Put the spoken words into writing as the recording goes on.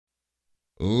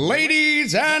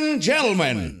Ladies and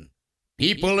gentlemen,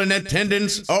 people in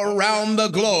attendance around the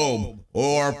globe,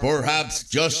 or perhaps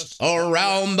just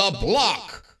around the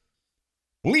block,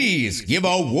 please give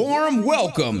a warm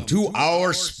welcome to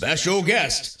our special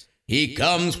guest. He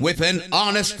comes with an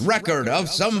honest record of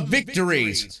some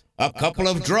victories, a couple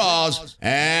of draws,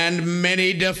 and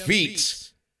many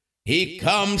defeats. He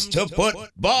comes to put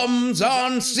bums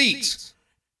on seats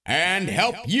and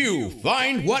help you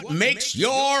find what makes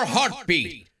your heart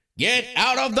beat. Get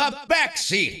out of the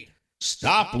backseat.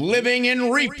 Stop living in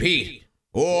repeat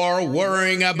or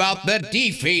worrying about the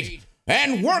defeat,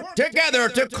 and work together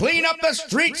to clean up the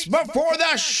streets before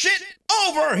the shit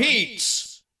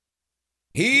overheats.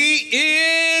 He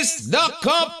is the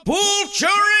Capulture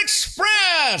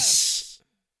Express.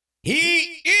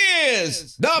 He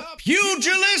is the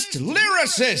pugilist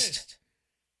lyricist.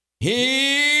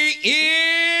 He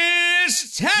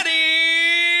is Teddy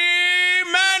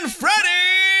Manfredi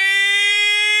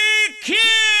Kid!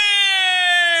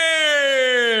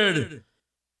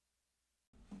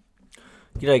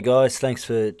 G'day guys, thanks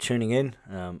for tuning in.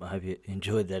 I hope you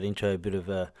enjoyed that intro, a bit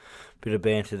of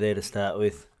banter there to start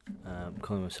with.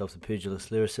 Calling myself the pugilist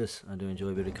lyricist. I do enjoy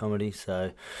a bit of comedy,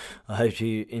 so I hope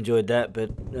you enjoyed that.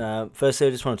 But firstly,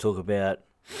 I just want to talk about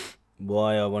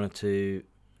why I wanted to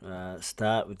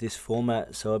start with this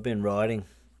format. So I've been writing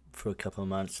for a couple of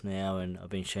months now, and I've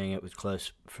been sharing it with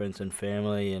close friends and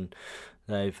family, and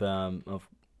I've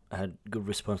had good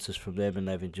responses from them, and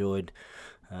they've enjoyed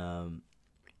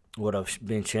what I've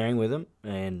been sharing with them.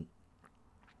 And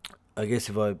I guess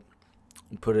if I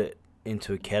put it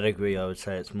into a category, I would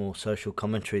say it's more social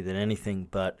commentary than anything.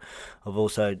 But I've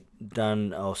also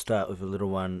I'll start with a little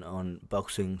one on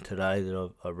boxing today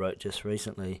that I wrote just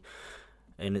recently,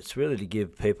 and it's really to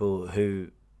give people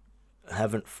who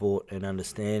haven't fought an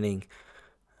understanding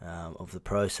of the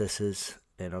processes.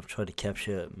 And I've tried to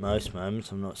capture most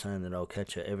moments. I'm not saying that I'll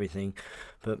capture everything,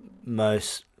 but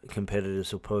most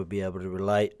competitors will probably be able to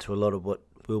relate to a lot of what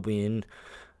will be in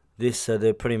this. So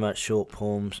they're pretty much short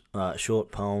poems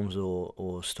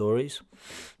or stories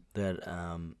that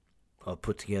I've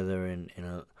put together in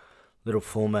a little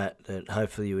format that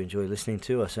hopefully you enjoy listening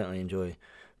to. I certainly enjoy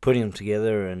putting them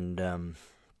together, and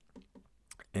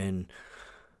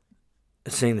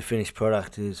seeing the finished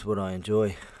product is what I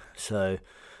enjoy. So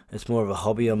it's more of a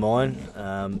hobby of mine.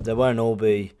 They won't all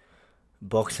be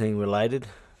boxing related,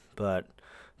 but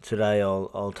today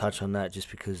I'll touch on that just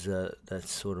because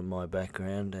that's sort of my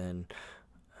background and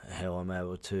how I'm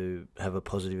able to have a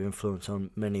positive influence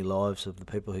on many lives of the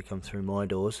people who come through my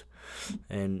doors.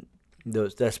 And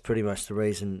that's pretty much the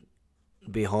reason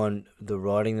behind the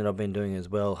writing that I've been doing as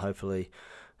well. Hopefully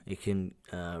it can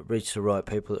reach the right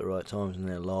people at the right times in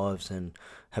their lives and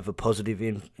have a positive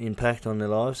impact on their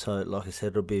lives. So like I said,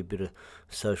 it'll be a bit of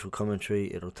social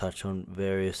commentary. It'll touch on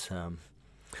various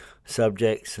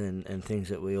subjects and things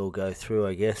that we all go through,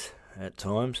 I guess, at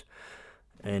times.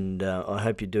 And I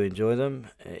hope you do enjoy them.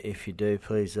 If you do,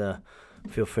 please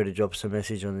feel free to drop us a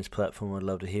message on this platform. I'd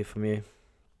love to hear from you.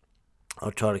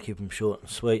 I'll try to keep them short and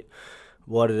sweet.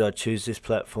 Why did I choose this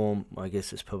platform? I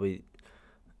guess it's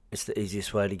the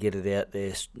easiest way to get it out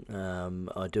there.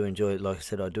 I do enjoy it. Like I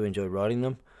said, I do enjoy writing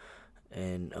them,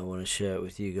 and I want to share it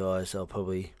with you guys. I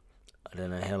don't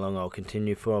know how long I'll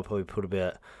continue for. I'll probably put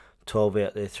about 12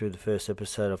 out there through the first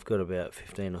episode. I've got about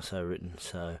 15 or so written.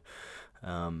 So,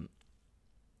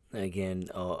 again,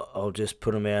 I'll just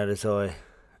put them out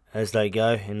as they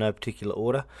go in no particular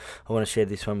order. I want to share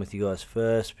this one with you guys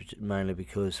first, mainly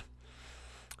because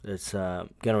it's going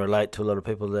to relate to a lot of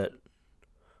people that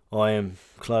I am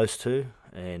close to,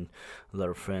 and a lot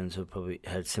of friends have probably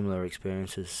had similar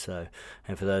experiences. So,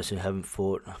 and for those who haven't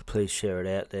fought, please share it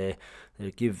out there.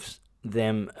 It gives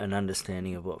them an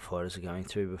understanding of what fighters are going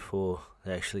through before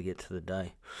they actually get to the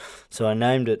day. So I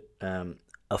named it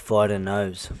A Fighter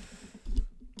Knows.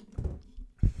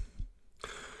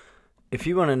 If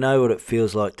you want to know what it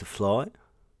feels like to fly,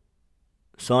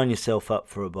 sign yourself up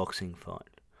for a boxing fight.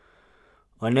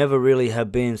 I never really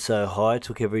have been so high,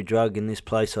 took every drug in this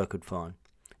place I could find.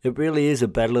 It really is a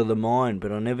battle of the mind,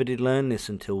 but I never did learn this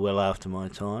until well after my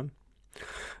time.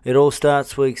 It all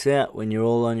starts weeks out when you're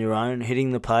all on your own,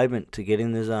 hitting the pavement to get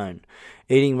in the zone,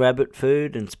 eating rabbit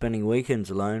food and spending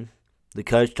weekends alone. The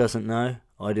coach doesn't know,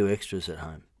 I do extras at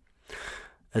home.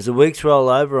 As the weeks roll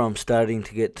over, I'm starting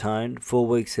to get toned. 4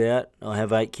 weeks out, I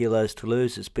have 8 kilos to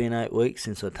lose. It's been 8 weeks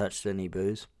since I touched any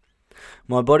booze.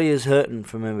 My body is hurting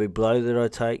from every blow that I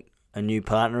take, a new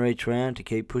partner each round to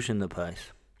keep pushing the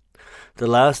pace. The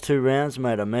last 2 rounds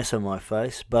made a mess of my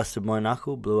face, busted my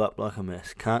knuckle, blew up like a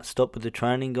mess. Can't stop with the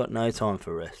training, got no time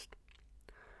for rest.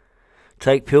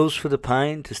 Take pills for the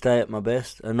pain to stay at my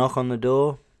best. A knock on the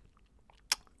door,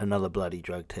 another bloody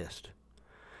drug test.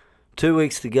 2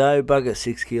 weeks to go, bugger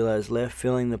 6 kilos left,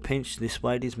 feeling the pinch. This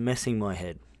weight is messing my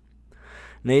head.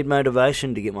 Need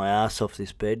motivation to get my ass off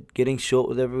this bed. Getting short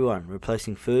with everyone,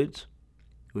 replacing foods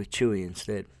with chewy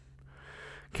instead.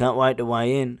 Can't wait to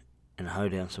weigh in and hoe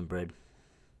down some bread.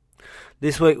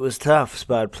 This week was tough,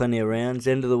 sparred plenty of rounds.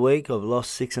 End of the week, I've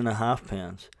lost 6.5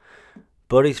 pounds.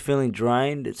 Body's feeling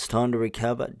drained, it's time to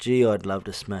recover. Gee, I'd love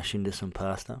to smash into some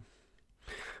pasta.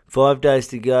 5 days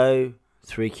to go,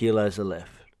 3 kilos are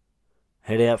left.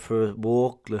 Head out for a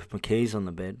walk, left my keys on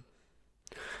the bed.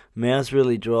 Mouth's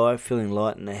really dry, feeling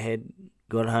light in the head.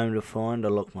 Got home to find I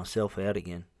locked myself out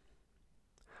again.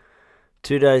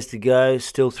 2 days to go,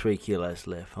 still 3 kilos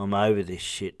left. I'm over this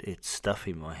shit, it's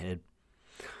stuffing my head.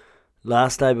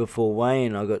 Last day before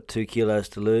weigh-in, I got 2 kilos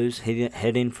to lose.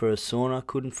 Head in for a sauna,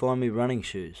 couldn't find me running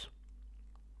shoes.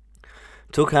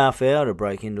 Took half hour to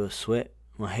break into a sweat.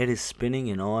 My head is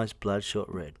spinning and eyes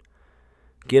bloodshot red.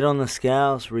 Get on the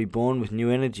scales, reborn with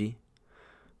new energy.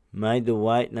 Made the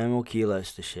weight, no more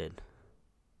kilos to shed.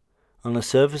 On the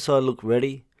surface I look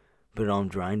ready, but I'm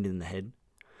drained in the head.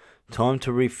 Time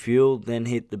to refuel, then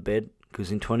hit the bed,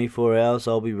 'cause in 24 hours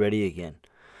I'll be ready again.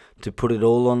 To put it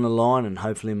all on the line and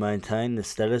hopefully maintain the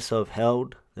status I've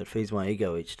held that feeds my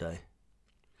ego each day.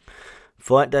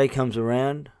 Fight day comes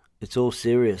around, it's all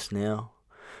serious now.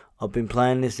 I've been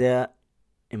playing this out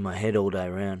in my head all day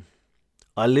round.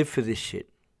 I live for this shit.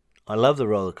 I love the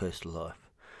roller coaster life,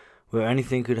 where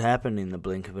anything could happen in the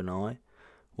blink of an eye.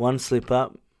 One slip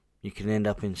up, you can end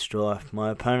up in strife. My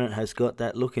opponent has got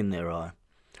that look in their eye.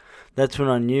 That's when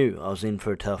I knew I was in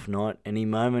for a tough night. Any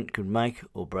moment could make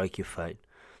or break your fate.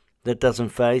 That doesn't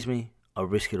faze me, I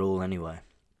risk it all anyway.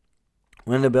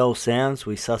 When the bell sounds,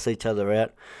 we suss each other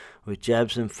out with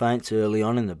jabs and feints early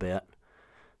on in the bout.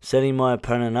 Setting my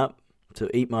opponent up to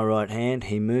eat my right hand,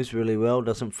 he moves really well,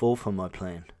 doesn't fall for my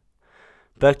plan.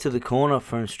 Back to the corner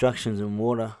for instructions and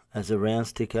water. As the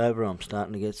rounds tick over, I'm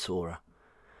starting to get sorer.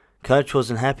 Coach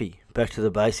wasn't happy. Back to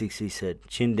the basics, he said.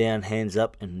 Chin down, hands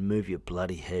up, and move your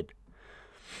bloody head.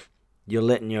 You're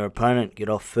letting your opponent get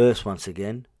off first once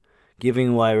again. Giving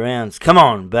away rounds. Come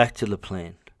on, back to the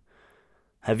plan.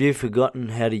 Have you forgotten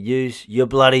how to use your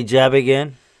bloody jab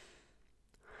again?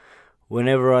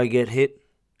 Whenever I get hit,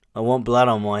 I want blood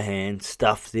on my hands.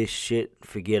 Stuff this shit,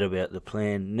 forget about the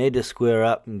plan. Need to square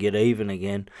up and get even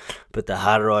again, but the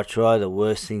harder I try, the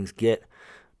worse things get.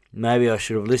 Maybe I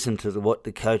should have listened to what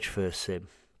the coach first said.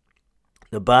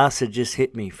 The bastard just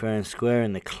hit me fair and square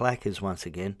in the clackers once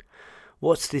again.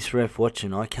 What's this ref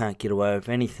watching? I can't get away with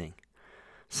anything.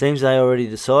 Seems they already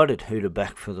decided who to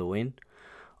back for the win.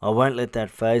 I won't let that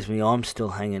faze me, I'm still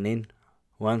hanging in.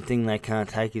 One thing they can't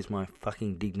take is my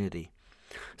fucking dignity.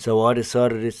 So I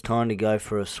decided it's time to go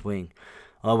for a swing.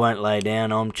 I won't lay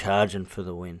down, I'm charging for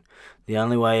the win. The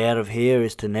only way out of here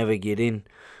is to never get in.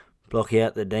 Block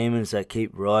out the demons that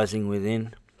keep rising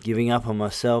within. Giving up on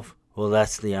myself, well,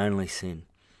 that's the only sin.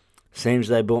 Seems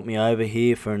they brought me over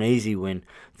here for an easy win,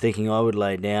 thinking I would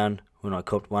lay down when I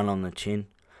copped one on the chin.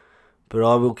 But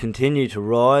I will continue to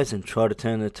rise and try to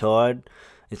turn the tide.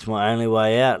 It's my only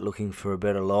way out, looking for a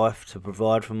better life to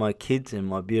provide for my kids and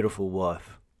my beautiful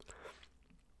wife.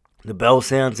 The bell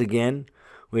sounds again.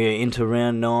 We are into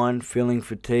round 9, feeling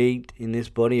fatigued in this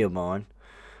body of mine.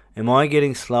 Am I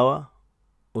getting slower?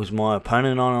 Or is my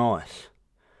opponent on ice?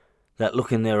 That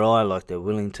look in their eye like they're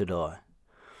willing to die.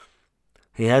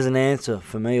 He has an answer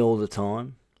for me all the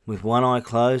time. With one eye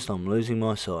closed, I'm losing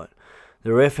my sight.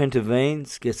 The ref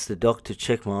intervenes, gets the doc to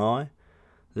check my eye.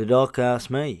 The doc asks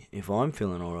me if I'm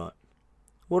feeling alright.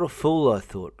 What a fool, I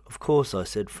thought. Of course, I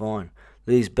said fine.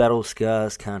 These battle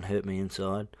scars can't hurt me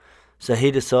inside. So he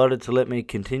decided to let me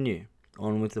continue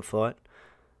on with the fight.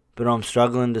 But I'm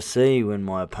struggling to see when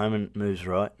my opponent moves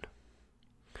right.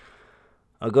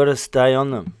 I gotta stay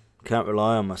on them. Can't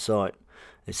rely on my sight.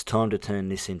 It's time to turn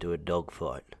this into a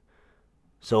dogfight.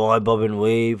 So I bob and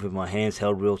weave with my hands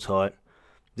held real tight.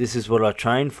 This is what I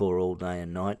trained for all day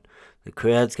and night. The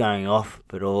crowd's going off,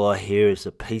 but all I hear is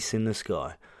the peace in the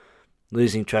sky.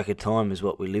 Losing track of time is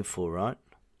what we live for, right?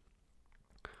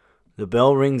 The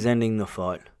bell rings ending the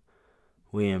fight.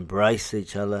 We embrace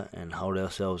each other and hold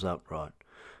ourselves upright.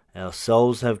 Our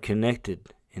souls have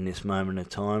connected in this moment of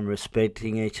time,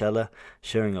 respecting each other,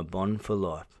 sharing a bond for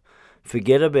life.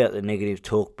 Forget about the negative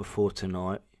talk before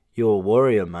tonight. You're a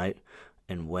warrior, mate,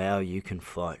 and wow, you can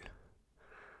fight.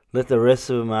 Let the rest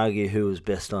of them argue who was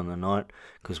best on the night,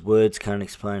 'cause words can't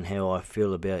explain how I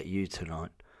feel about you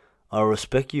tonight. I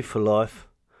respect you for life,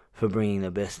 for bringing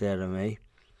the best out of me.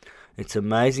 It's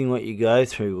amazing what you go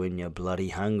through when you're bloody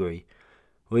hungry.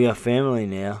 We are family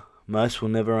now. Most will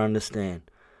never understand.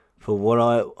 For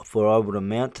I would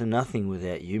amount to nothing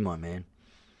without you, my man.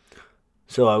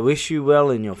 So I wish you well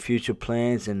in your future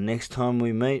plans, and next time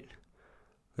we meet,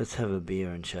 let's have a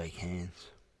beer and shake hands.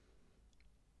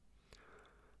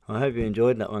 I hope you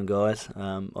enjoyed that one, guys.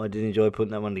 I did enjoy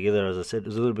putting that one together. As I said, it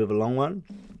was a little bit of a long one,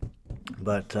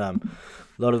 but a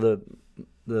lot of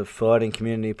the fighting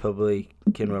community probably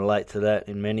can relate to that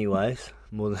in many ways,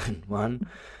 more than one.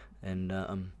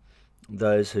 And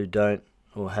those who don't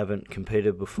or haven't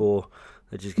competed before,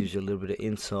 that just gives you a little bit of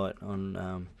insight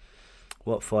on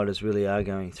what fighters really are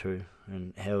going through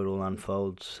and how it all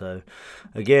unfolds. So,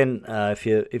 again, if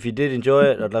you did enjoy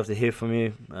it, I'd love to hear from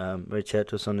you. Reach out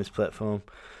to us on this platform,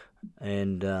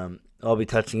 and I'll be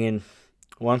touching in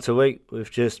once a week with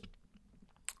just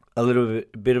a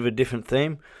bit of a different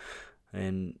theme.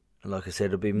 And like I said,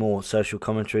 it'll be more social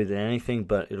commentary than anything,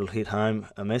 but it'll hit home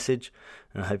a message,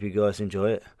 and I hope you guys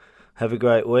enjoy it. Have a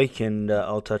great week, and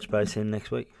I'll touch base in next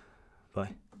week.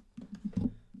 Bye.